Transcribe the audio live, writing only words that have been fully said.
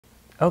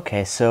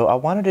Okay, so I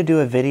wanted to do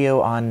a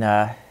video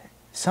on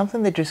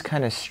something that just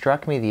kind of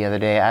struck me the other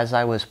day as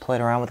I was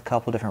playing around with a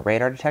couple different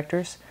radar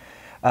detectors.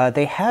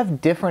 They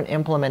have different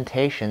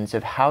implementations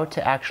of how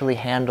to actually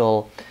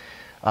handle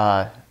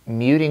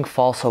muting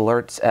false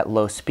alerts at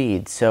low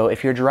speeds. So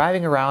if you're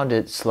driving around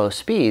at slow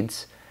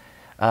speeds,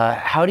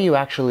 how do you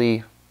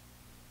actually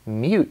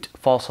mute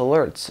false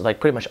alerts,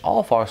 like pretty much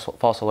all false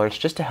alerts,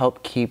 just to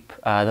help keep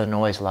the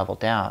noise level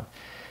down?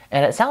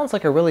 And it sounds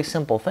like a really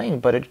simple thing,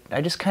 but I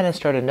just kind of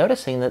started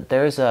noticing that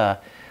there's a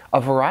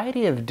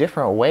variety of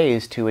different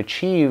ways to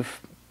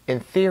achieve, in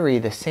theory,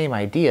 the same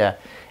idea.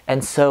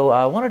 And so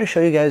I wanted to show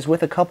you guys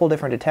with a couple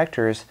different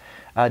detectors,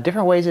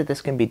 different ways that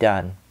this can be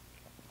done.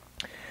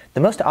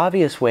 The most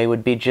obvious way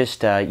would be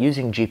just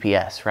using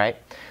GPS, right?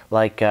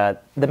 Like the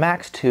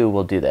Max 2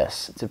 will do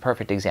this. It's a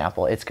perfect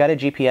example. It's got a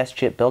GPS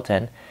chip built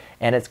in,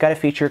 and it's got a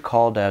feature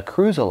called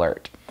Cruise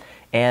Alert.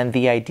 And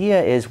the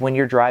idea is when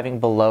you're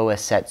driving below a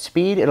set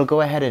speed, it'll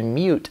go ahead and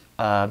mute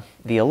the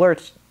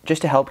alerts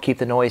just to help keep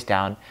the noise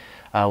down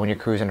when you're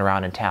cruising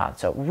around in town.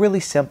 So really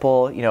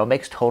simple, you know, it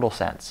makes total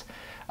sense.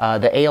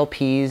 The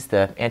ALPs,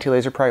 the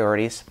anti-laser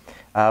priorities,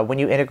 when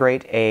you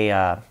integrate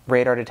a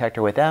radar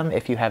detector with them,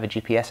 if you have a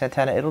GPS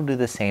antenna, it'll do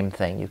the same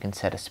thing. You can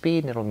set a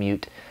speed and it'll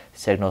mute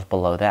signals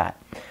below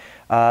that.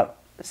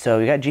 So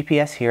you got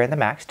GPS here in the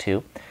Max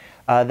 2.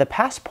 The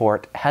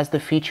Passport has the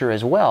feature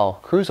as well,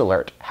 Cruise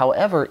Alert.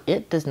 However,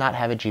 it does not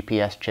have a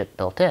GPS chip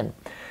built in.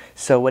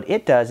 So what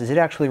it does is it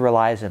actually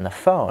relies on the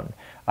phone.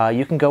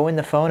 You can go in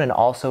the phone and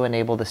also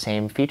enable the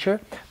same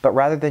feature, but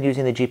rather than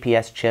using the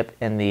GPS chip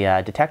in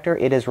the detector,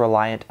 it is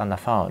reliant on the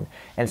phone.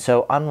 And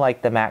so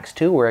unlike the Max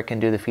 2 where it can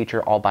do the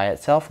feature all by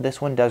itself,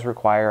 this one does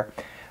require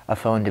a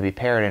phone to be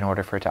paired in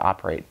order for it to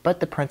operate, but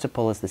the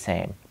principle is the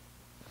same.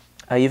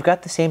 You've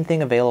got the same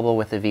thing available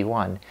with the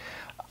V1.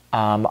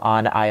 On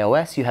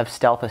iOS, you have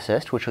Stealth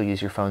Assist, which will use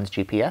your phone's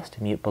GPS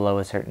to mute below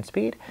a certain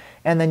speed.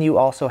 And then you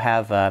also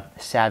have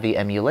Savvy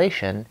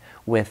Emulation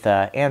with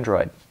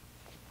Android.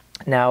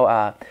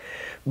 Now,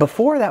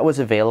 before that was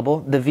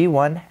available, the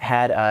V1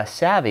 had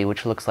Savvy,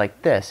 which looks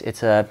like this.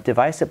 It's a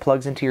device that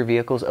plugs into your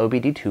vehicle's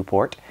OBD2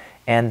 port,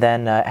 and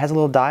then it has a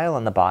little dial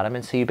on the bottom,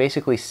 and so you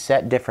basically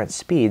set different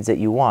speeds that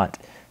you want.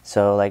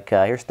 So like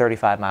here's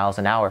 35 miles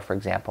an hour, for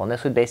example, and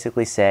this would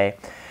basically say,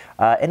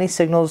 any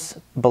signals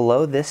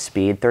below this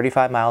speed,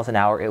 35 miles an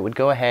hour, it would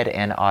go ahead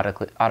and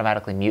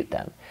automatically mute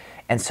them.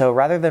 And so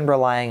rather than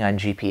relying on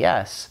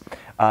GPS,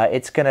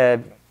 it's going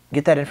to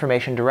get that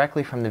information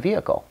directly from the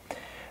vehicle.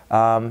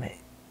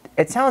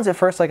 It sounds at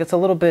first like it's a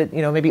little bit,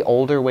 you know, maybe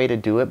older way to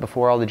do it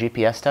before all the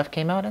GPS stuff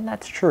came out, and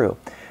that's true.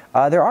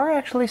 There are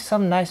actually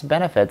some nice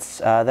benefits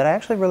that I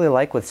actually really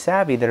like with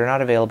Savvy that are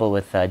not available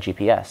with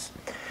GPS.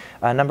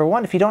 Number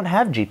one, if you don't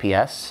have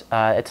GPS,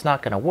 it's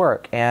not going to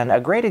work. And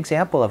a great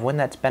example of when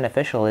that's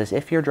beneficial is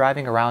if you're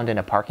driving around in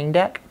a parking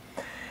deck,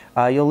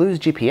 you'll lose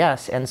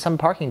GPS, and some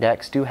parking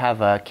decks do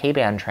have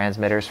K-band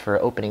transmitters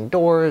for opening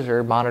doors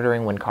or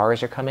monitoring when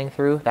cars are coming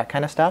through, that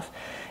kind of stuff.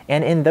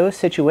 And in those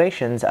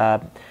situations,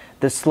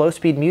 the slow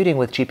speed muting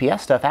with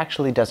GPS stuff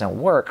actually doesn't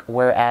work,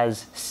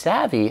 whereas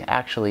Savvy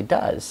actually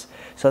does.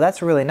 So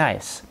that's really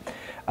nice.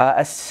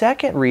 A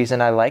second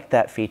reason I like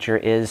that feature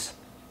is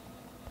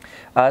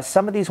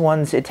some of these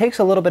ones, it takes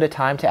a little bit of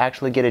time to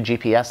actually get a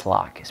GPS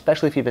lock,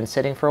 especially if you've been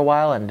sitting for a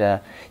while and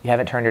you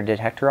haven't turned your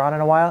detector on in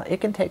a while. It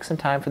can take some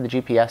time for the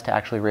GPS to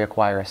actually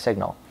reacquire a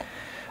signal.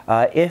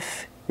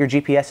 If your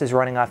GPS is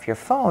running off your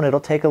phone, it'll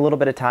take a little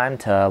bit of time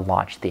to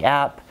launch the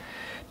app,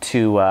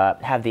 to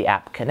have the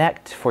app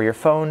connect for your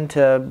phone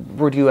to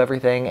redo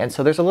everything. And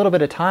so there's a little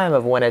bit of time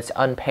of when it's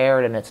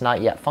unpaired and it's not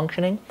yet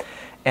functioning.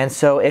 And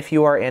so if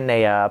you are in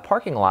a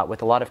parking lot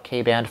with a lot of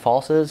K-band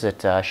falses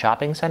at a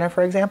shopping center,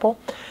 for example,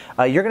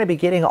 you're going to be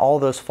getting all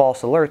those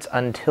false alerts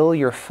until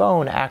your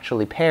phone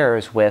actually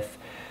pairs with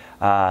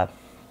the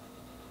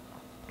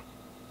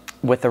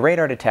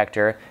radar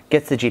detector,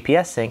 gets the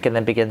GPS sync, and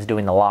then begins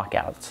doing the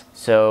lockouts.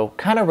 So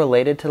kind of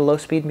related to the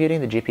low-speed muting,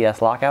 the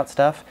GPS lockout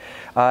stuff,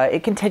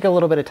 it can take a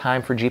little bit of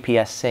time for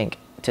GPS sync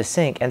to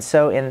sync, and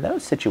so in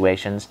those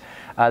situations,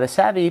 the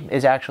Savvy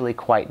is actually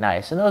quite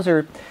nice. And those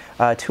are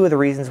two of the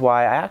reasons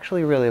why I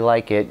actually really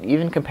like it,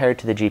 even compared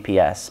to the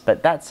GPS.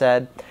 But that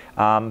said,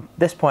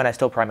 this point I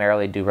still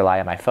primarily do rely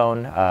on my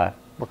phone.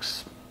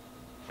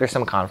 There's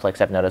some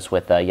conflicts I've noticed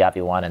with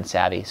Yavi 1 and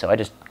Savvy, so I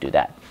just do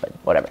that. But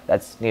whatever,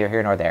 that's neither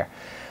here nor there.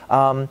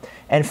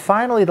 And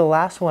finally, the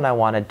last one I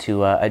wanted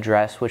to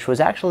address, which was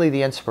actually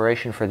the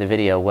inspiration for the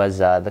video, was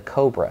the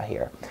Cobra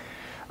here.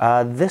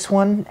 This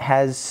one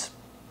has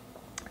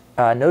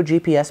no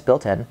GPS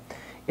built in.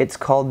 It's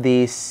called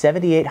the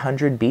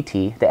 7800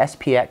 BT, the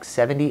SPX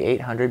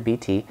 7800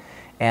 BT,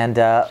 and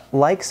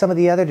like some of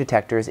the other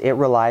detectors, it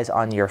relies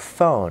on your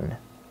phone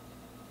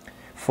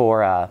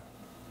for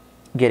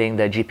getting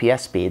the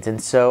GPS speeds.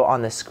 And so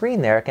on the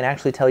screen there, it can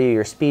actually tell you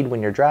your speed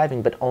when you're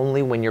driving, but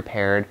only when you're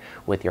paired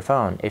with your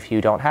phone. If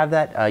you don't have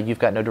that, you've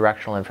got no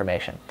directional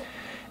information.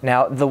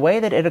 Now, the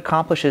way that it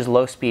accomplishes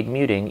low-speed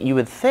muting, you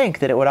would think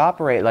that it would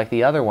operate like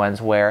the other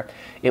ones where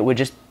it would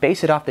just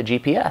base it off the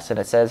GPS and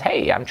it says,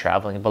 hey, I'm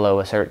traveling below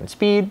a certain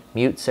speed,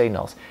 mute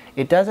signals.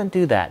 It doesn't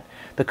do that.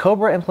 The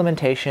Cobra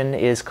implementation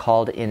is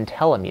called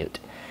Intellimute.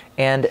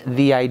 And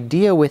the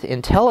idea with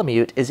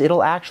Intellimute is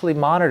it'll actually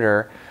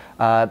monitor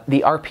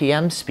the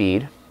RPM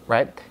speed,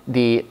 right?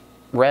 The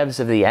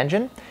revs of the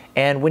engine.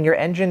 And when your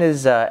engine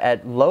is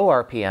at low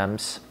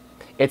RPMs,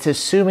 it's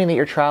assuming that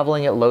you're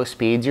traveling at low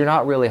speeds, you're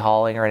not really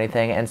hauling or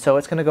anything, and so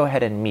it's going to go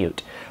ahead and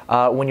mute.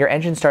 When your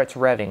engine starts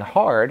revving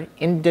hard,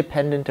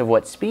 independent of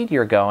what speed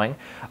you're going,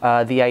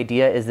 the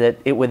idea is that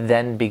it would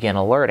then begin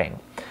alerting.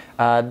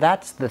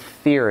 That's the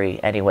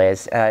theory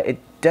anyways. It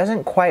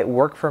doesn't quite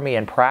work for me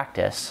in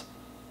practice.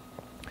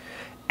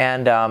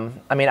 And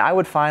I mean, I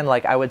would find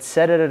like I would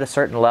set it at a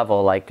certain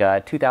level, like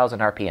 2,000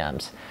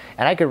 RPMs,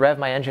 and I could rev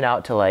my engine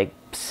out to like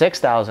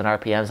 6,000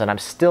 RPMs and I'm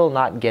still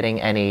not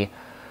getting any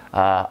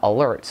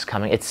alerts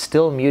coming. It's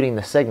still muting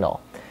the signal.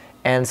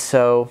 And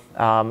so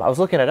I was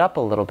looking it up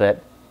a little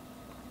bit.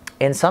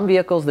 In some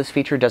vehicles this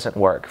feature doesn't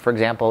work. For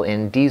example,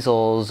 in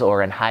diesels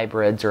or in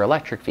hybrids or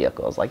electric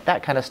vehicles, like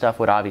that kind of stuff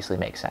would obviously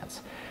make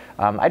sense.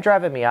 I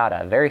drive a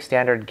Miata, a very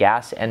standard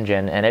gas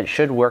engine, and it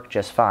should work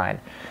just fine.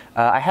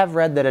 I have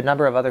read that a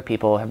number of other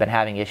people have been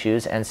having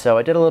issues, and so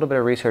I did a little bit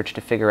of research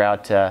to figure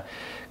out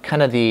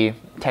kind of the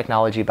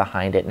technology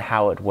behind it and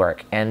how it would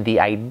work. And the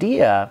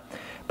idea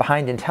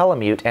behind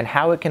Intellimute and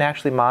how it can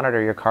actually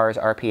monitor your car's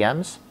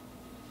RPMs.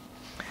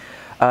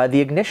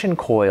 The ignition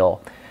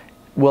coil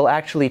will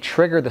actually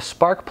trigger the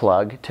spark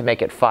plug to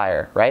make it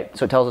fire, right?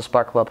 So it tells the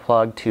spark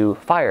plug to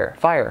fire,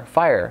 fire,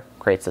 fire,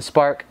 creates the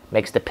spark,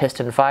 makes the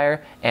piston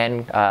fire,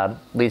 and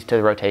leads to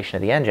the rotation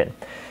of the engine.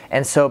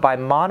 And so by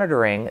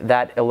monitoring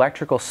that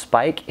electrical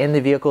spike in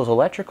the vehicle's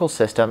electrical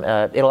system,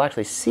 it'll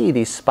actually see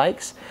these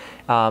spikes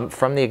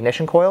from the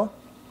ignition coil.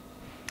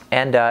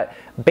 And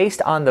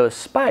based on those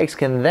spikes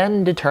can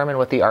then determine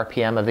what the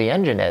RPM of the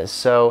engine is.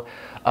 So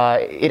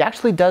it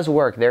actually does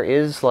work. There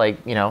is like,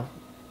 you know,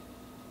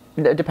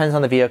 it depends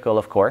on the vehicle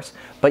of course,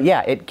 but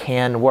yeah, it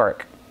can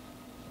work.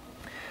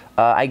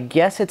 I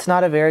guess it's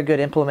not a very good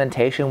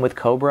implementation with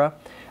Cobra.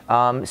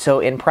 So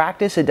in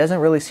practice it doesn't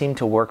really seem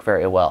to work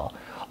very well.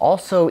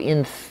 Also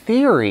in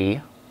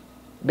theory,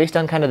 based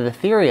on kind of the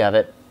theory of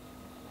it,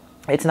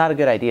 it's not a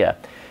good idea.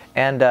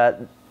 And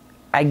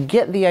I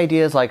get the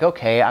idea is like,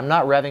 okay, I'm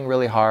not revving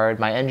really hard,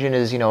 my engine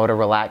is, you know, at a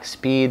relaxed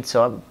speed,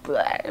 so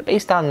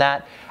based on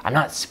that, I'm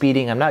not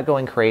speeding, I'm not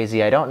going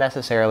crazy, I don't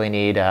necessarily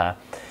need,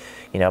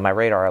 you know, my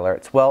radar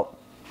alerts. Well,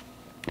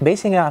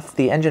 basing it off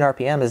the engine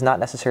RPM is not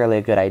necessarily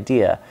a good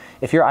idea.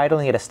 If you're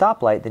idling at a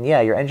stoplight, then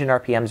yeah, your engine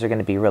RPMs are going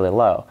to be really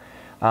low.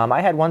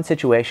 I had one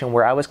situation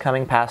where I was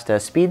coming past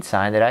a speed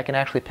sign that I can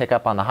actually pick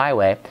up on the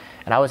highway,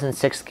 and I was in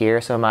 6th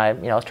gear, so I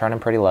was turning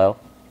pretty low.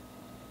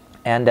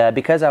 And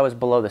because I was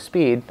below the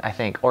speed, I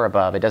think, or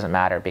above, it doesn't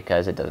matter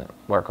because it doesn't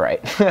work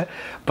right.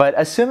 But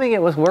assuming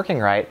it was working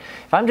right,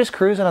 if I'm just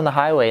cruising on the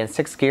highway in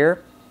 6th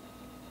gear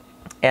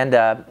and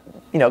got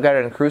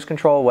it in cruise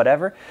control,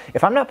 whatever,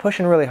 if I'm not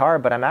pushing really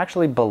hard, but I'm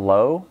actually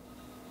below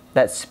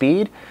that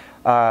speed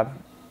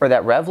or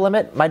that rev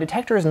limit, my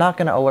detector is not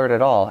going to alert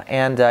at all.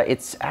 And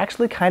it's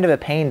actually kind of a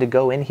pain to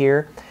go in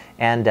here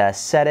and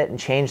set it and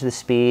change the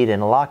speed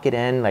and lock it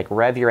in, like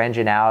rev your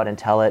engine out and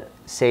tell it,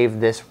 save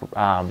this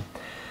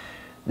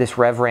this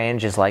rev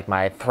range is like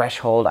my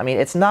threshold. I mean,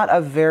 it's not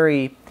a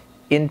very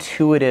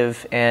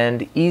intuitive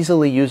and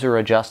easily user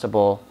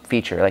adjustable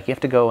feature. Like you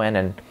have to go in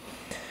and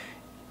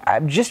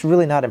I'm just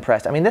really not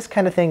impressed. I mean, this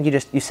kind of thing,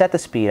 you set the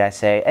speed, I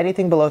say,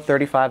 anything below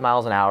 35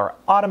 miles an hour,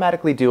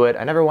 automatically do it.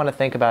 I never want to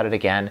think about it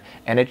again,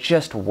 and it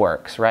just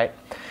works, right?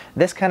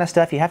 This kind of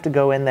stuff, you have to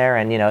go in there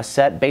and,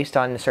 set based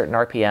on a certain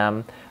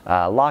RPM,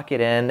 lock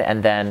it in,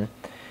 and then,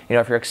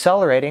 if you're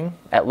accelerating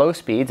at low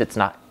speeds, it's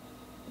not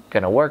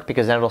going to work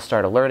because then it'll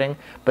start alerting.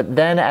 But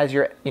then as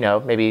you're,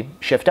 maybe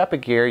shift up a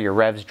gear, your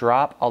revs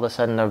drop, all of a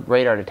sudden the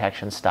radar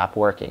detections stop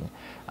working.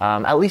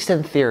 At least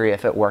in theory,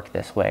 if it worked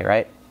this way,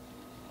 right?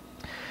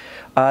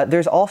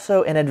 There's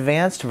also an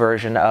advanced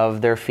version of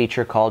their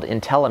feature called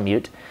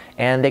Intellimute,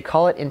 and they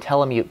call it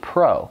Intellimute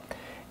Pro.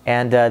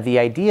 And the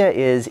idea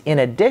is, in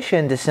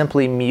addition to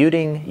simply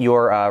muting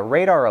your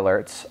radar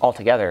alerts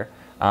altogether,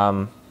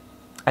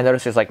 I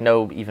notice there's like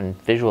no even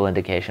visual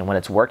indication. When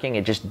it's working,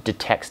 it just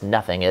detects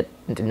nothing.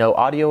 No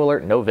audio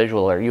alert, no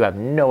visual alert. You have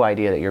no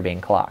idea that you're being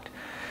clocked.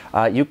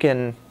 You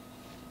can,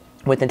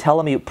 with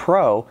Intellimute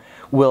Pro,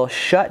 will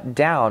shut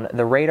down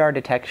the radar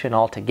detection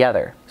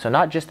altogether. So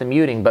not just the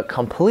muting, but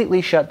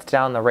completely shuts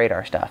down the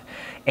radar stuff.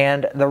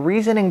 And the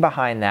reasoning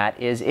behind that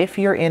is if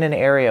you're in an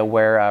area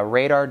where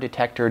radar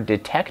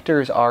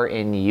detectors are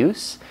in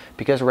use,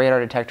 because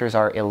radar detectors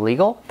are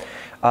illegal,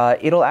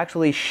 it'll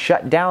actually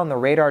shut down the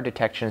radar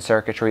detection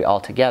circuitry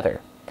altogether.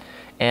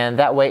 And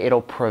that way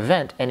it'll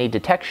prevent any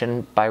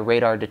detection by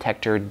radar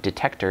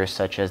detectors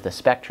such as the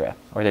Spectra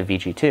or the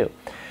VG2.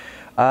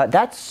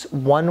 That's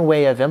one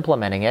way of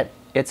implementing it.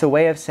 It's a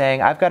way of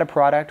saying, I've got a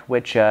product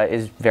which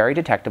is very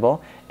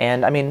detectable,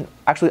 and I mean,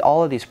 actually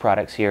all of these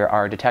products here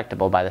are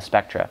detectable by the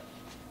Spectra.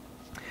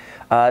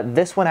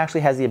 This one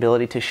actually has the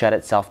ability to shut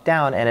itself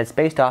down, and it's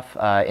based off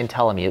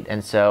Intellimute.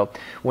 And so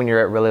when you're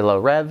at really low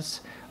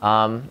revs,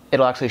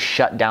 it'll actually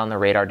shut down the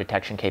radar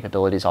detection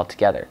capabilities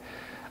altogether.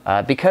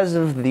 Because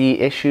of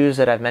the issues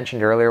that I've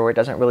mentioned earlier, where it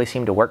doesn't really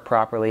seem to work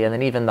properly, and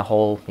then even the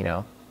whole,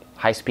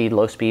 high speed,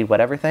 low speed,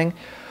 whatever thing,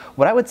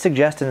 what I would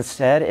suggest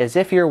instead is,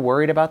 if you're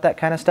worried about that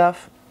kind of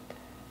stuff,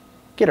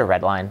 get a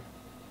Redline.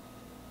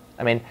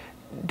 I mean,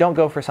 don't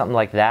go for something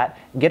like that.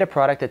 Get a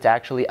product that's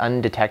actually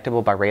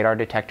undetectable by radar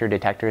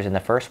detectors in the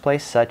first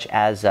place, such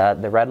as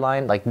the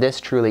Redline. Like, this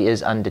truly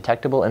is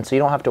undetectable, and so you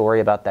don't have to worry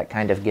about that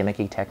kind of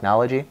gimmicky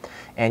technology,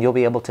 and you'll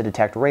be able to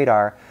detect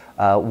radar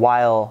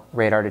while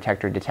radar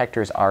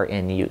detectors are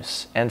in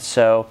use. And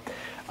so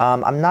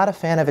I'm not a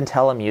fan of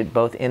Intellimute,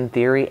 both in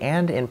theory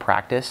and in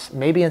practice.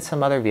 Maybe in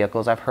some other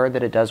vehicles I've heard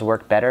that it does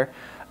work better.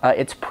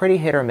 It's pretty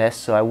hit or miss,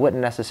 so I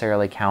wouldn't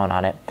necessarily count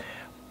on it.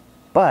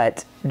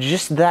 But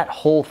just that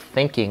whole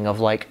thinking of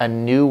like a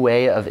new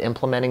way of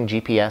implementing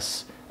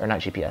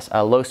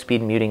low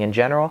speed muting in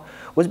general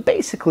was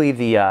basically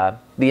the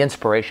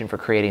inspiration for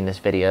creating this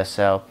video.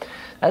 So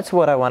that's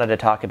what I wanted to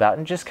talk about,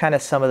 and just kind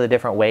of some of the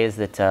different ways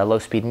that low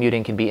speed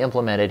muting can be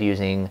implemented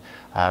using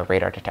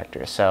radar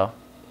detectors. So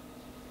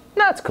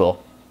that's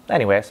cool.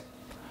 Anyways,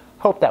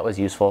 hope that was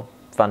useful,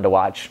 fun to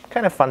watch,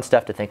 kind of fun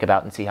stuff to think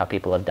about and see how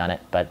people have done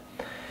it. But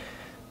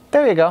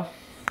there you go.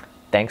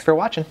 Thanks for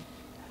watching.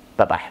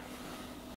 Bye-bye.